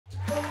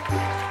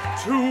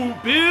To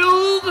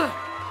build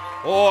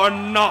or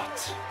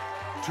not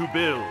to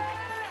build?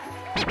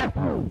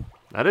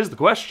 That is the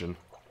question.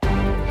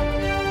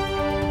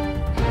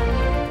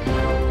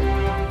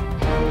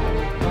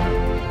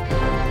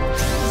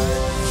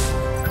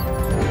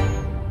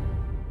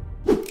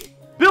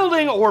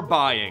 Building or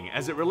buying,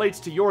 as it relates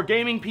to your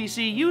gaming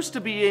PC, used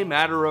to be a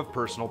matter of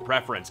personal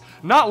preference.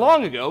 Not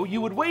long ago,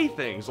 you would weigh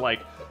things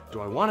like, do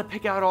I want to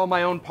pick out all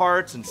my own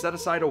parts and set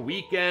aside a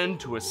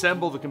weekend to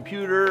assemble the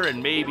computer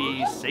and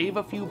maybe save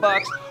a few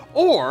bucks?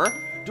 Or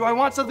do I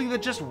want something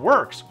that just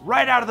works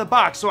right out of the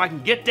box so I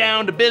can get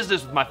down to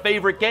business with my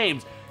favorite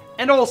games?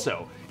 And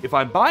also, if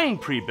I'm buying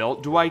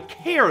pre-built, do I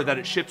care that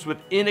it ships with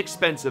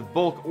inexpensive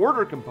bulk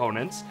order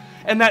components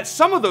and that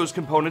some of those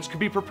components could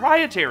be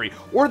proprietary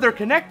or their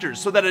connectors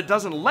so that it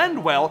doesn't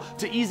lend well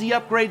to easy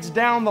upgrades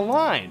down the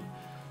line?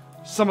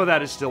 Some of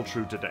that is still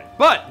true today,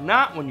 but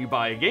not when you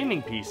buy a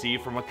gaming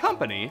PC from a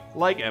company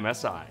like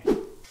MSI.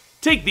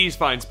 Take these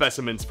fine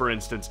specimens for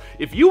instance.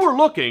 If you were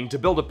looking to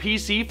build a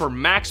PC for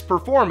max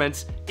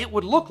performance, it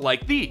would look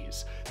like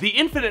these. The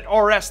Infinite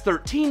RS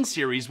 13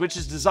 series, which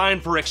is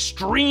designed for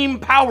extreme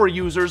power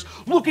users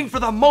looking for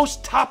the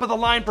most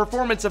top-of-the-line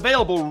performance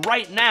available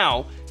right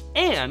now,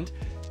 and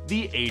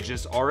the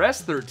Aegis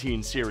RS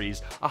 13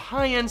 series, a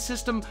high-end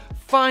system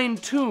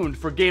fine-tuned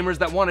for gamers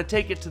that want to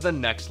take it to the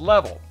next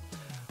level.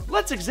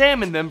 Let's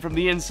examine them from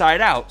the inside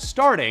out,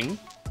 starting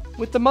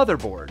with the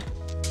motherboard.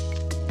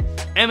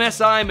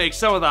 MSI makes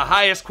some of the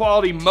highest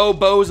quality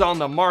Mobos on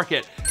the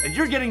market, and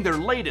you're getting their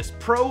latest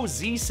Pro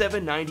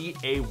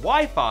Z790A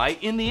Wi-Fi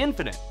in the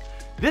Infinite.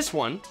 This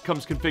one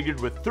comes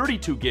configured with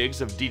 32 gigs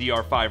of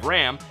DDR5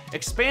 RAM,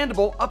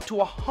 expandable up to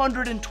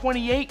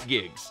 128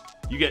 gigs.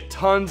 You get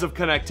tons of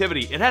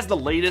connectivity. It has the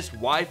latest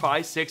Wi-Fi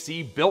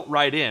 6E built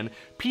right in,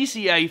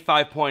 PCIe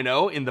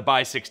 5.0 in the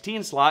by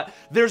 16 slot.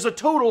 There's a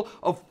total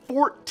of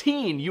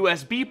 14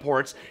 USB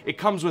ports. It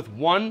comes with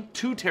one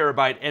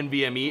 2TB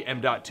NVMe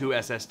M.2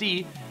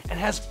 SSD and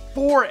has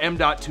 4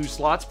 M.2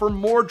 slots for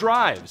more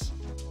drives.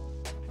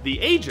 The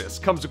Aegis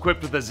comes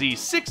equipped with a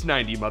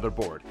Z690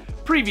 motherboard.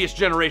 Previous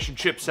generation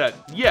chipset,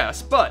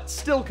 yes, but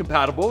still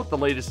compatible with the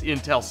latest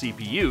Intel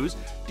CPUs,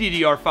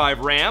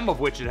 DDR5 RAM, of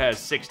which it has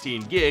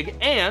 16 gig,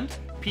 and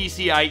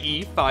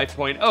PCIe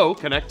 5.0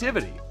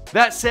 connectivity.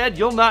 That said,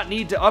 you'll not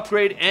need to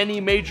upgrade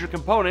any major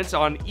components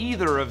on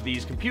either of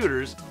these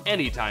computers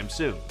anytime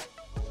soon.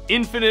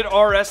 Infinite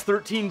RS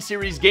 13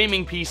 series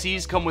gaming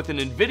PCs come with an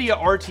NVIDIA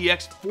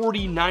RTX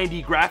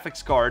 4090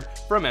 graphics card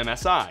from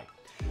MSI.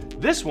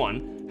 This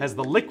one has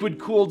the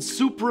liquid-cooled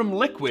Supreme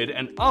Liquid,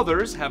 and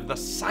others have the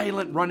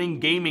silent-running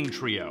gaming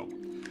trio.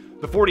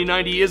 The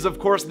 4090 is, of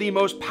course, the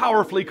most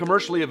powerfully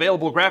commercially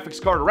available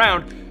graphics card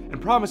around and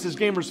promises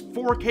gamers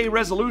 4K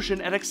resolution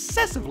at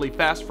excessively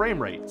fast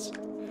frame rates.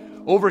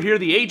 Over here,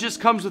 the Aegis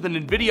comes with an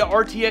NVIDIA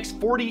RTX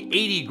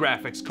 4080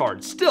 graphics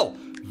card, still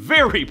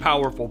very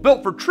powerful,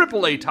 built for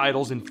AAA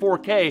titles in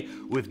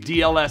 4K with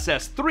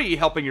DLSS 3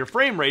 helping your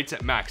frame rates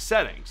at max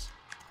settings.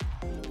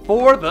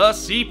 For the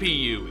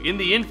CPU, in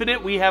the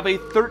Infinite we have a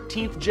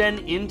 13th gen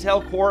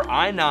Intel Core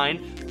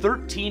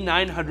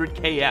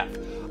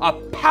i9-13900KF, a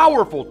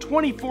powerful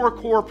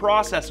 24-core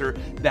processor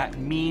that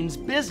means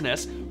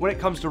business when it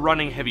comes to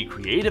running heavy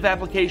creative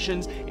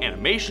applications,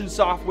 animation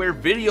software,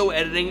 video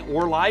editing,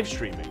 or live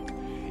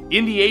streaming.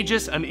 In the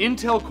Aegis, an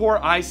Intel Core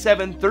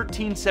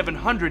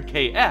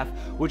i7-13700KF,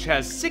 which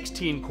has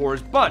 16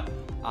 cores but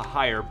a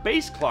higher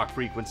base clock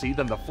frequency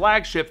than the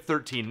flagship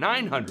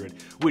 13900,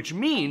 which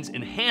means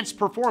enhanced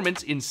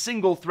performance in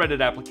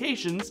single-threaded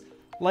applications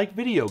like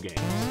video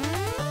games.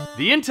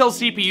 The Intel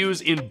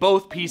CPUs in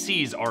both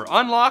PCs are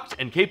unlocked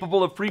and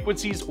capable of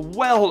frequencies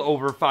well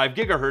over 5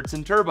 GHz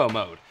in turbo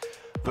mode.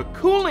 The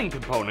cooling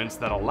components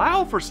that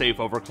allow for safe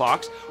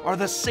overclocks are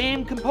the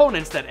same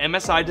components that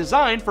MSI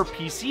designed for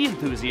PC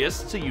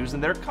enthusiasts to use in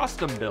their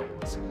custom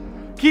builds.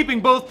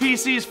 Keeping both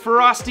PCs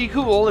frosty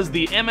cool is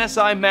the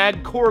MSI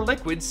Mag Core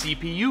Liquid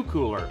CPU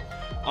cooler.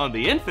 On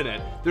the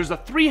Infinite, there's a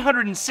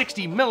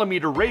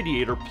 360mm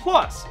radiator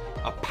plus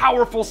a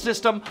powerful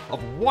system of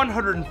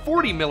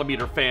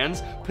 140mm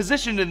fans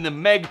positioned in the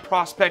Meg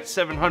Prospect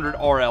 700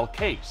 RL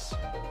case.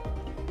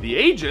 The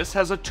Aegis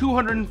has a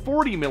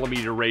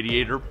 240mm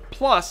radiator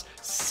plus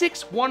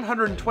 6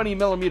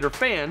 120mm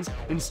fans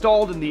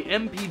installed in the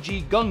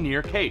MPG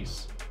Gungnir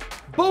case.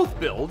 Both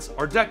builds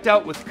are decked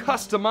out with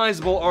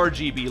customizable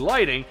RGB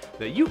lighting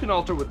that you can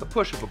alter with the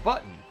push of a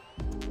button.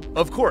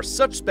 Of course,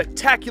 such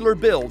spectacular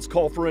builds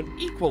call for an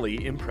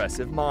equally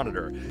impressive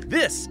monitor.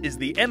 This is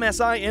the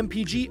MSI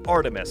MPG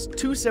Artemis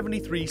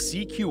 273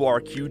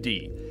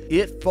 CQR-QD.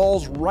 It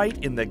falls right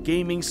in the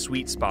gaming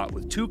sweet spot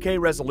with 2K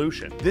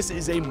resolution. This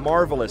is a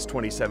marvelous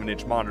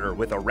 27-inch monitor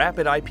with a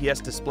rapid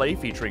IPS display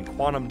featuring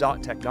quantum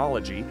dot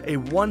technology, a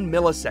 1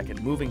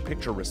 millisecond moving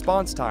picture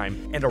response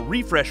time, and a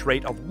refresh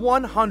rate of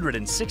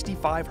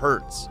 165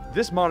 Hz.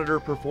 This monitor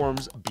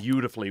performs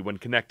beautifully when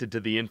connected to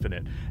the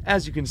Infinite,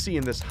 as you can see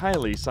in this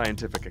highly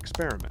scientific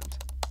experiment.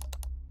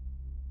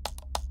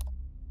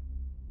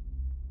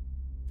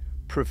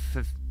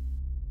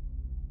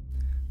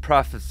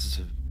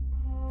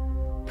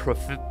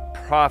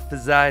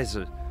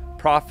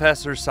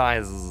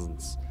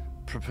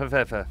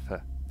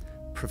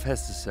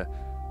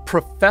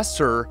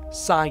 Professor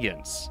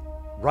Science.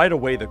 Right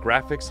away, the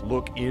graphics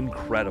look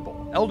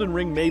incredible. Elden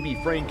Ring may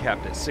be frame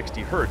capped at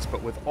 60 Hz,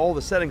 but with all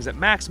the settings at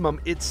maximum,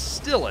 it's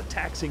still a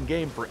taxing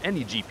game for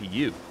any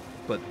GPU.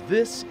 But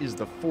this is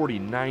the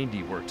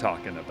 4090 we're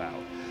talking about.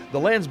 The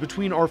lands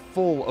between are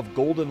full of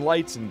golden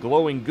lights and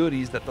glowing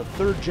goodies that the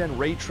 3rd gen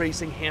ray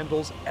tracing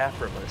handles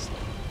effortlessly.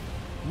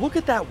 Look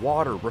at that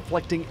water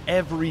reflecting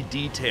every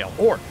detail,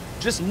 or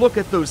just look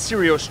at those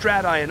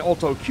cirrostrati and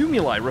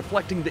altocumuli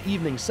reflecting the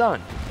evening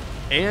sun.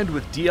 And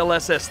with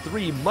DLSS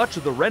 3, much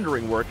of the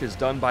rendering work is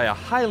done by a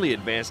highly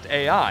advanced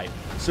AI,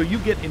 so you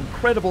get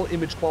incredible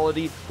image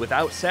quality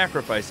without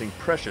sacrificing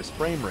precious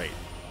frame rate.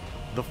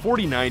 The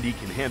 4090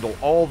 can handle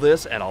all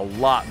this and a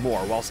lot more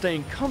while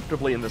staying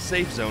comfortably in the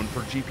safe zone for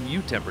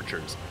GPU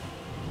temperatures,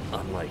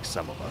 unlike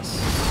some of us.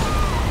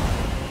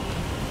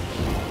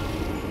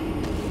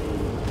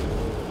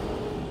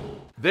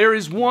 There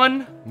is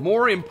one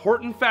more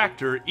important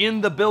factor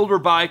in the build or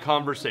buy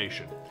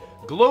conversation.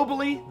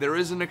 Globally, there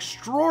is an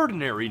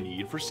extraordinary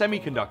need for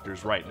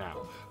semiconductors right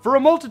now, for a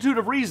multitude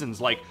of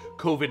reasons like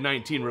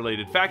COVID-19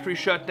 related factory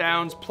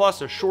shutdowns,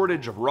 plus a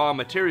shortage of raw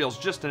materials,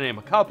 just to name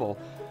a couple.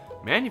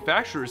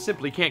 Manufacturers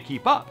simply can't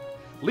keep up.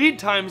 Lead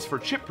times for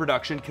chip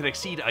production can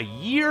exceed a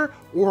year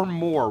or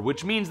more,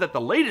 which means that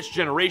the latest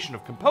generation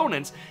of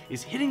components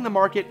is hitting the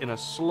market in a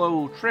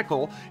slow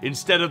trickle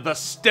instead of the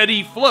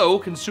steady flow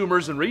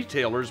consumers and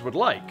retailers would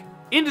like.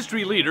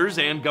 Industry leaders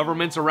and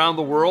governments around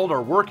the world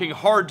are working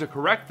hard to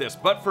correct this,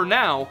 but for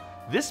now,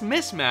 this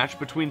mismatch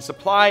between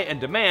supply and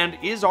demand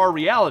is our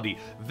reality.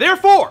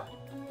 Therefore,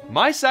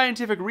 my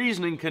scientific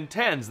reasoning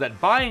contends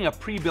that buying a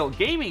pre-built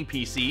gaming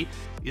PC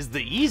is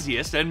the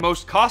easiest and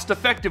most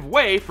cost-effective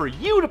way for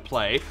you to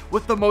play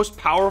with the most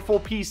powerful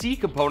PC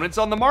components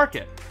on the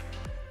market.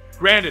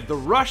 Granted, the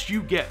rush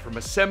you get from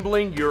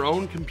assembling your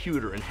own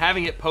computer and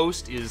having it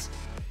post is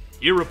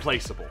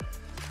irreplaceable.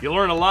 You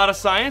learn a lot of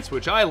science,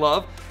 which I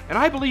love, and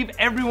I believe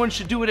everyone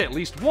should do it at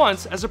least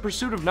once as a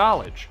pursuit of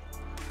knowledge.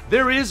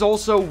 There is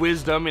also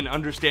wisdom in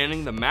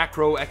understanding the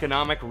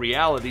macroeconomic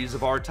realities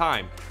of our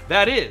time.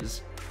 That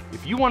is,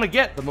 if you want to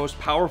get the most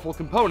powerful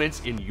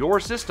components in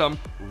your system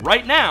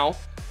right now,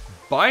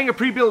 buying a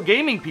pre-built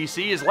gaming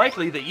PC is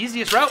likely the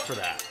easiest route for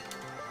that.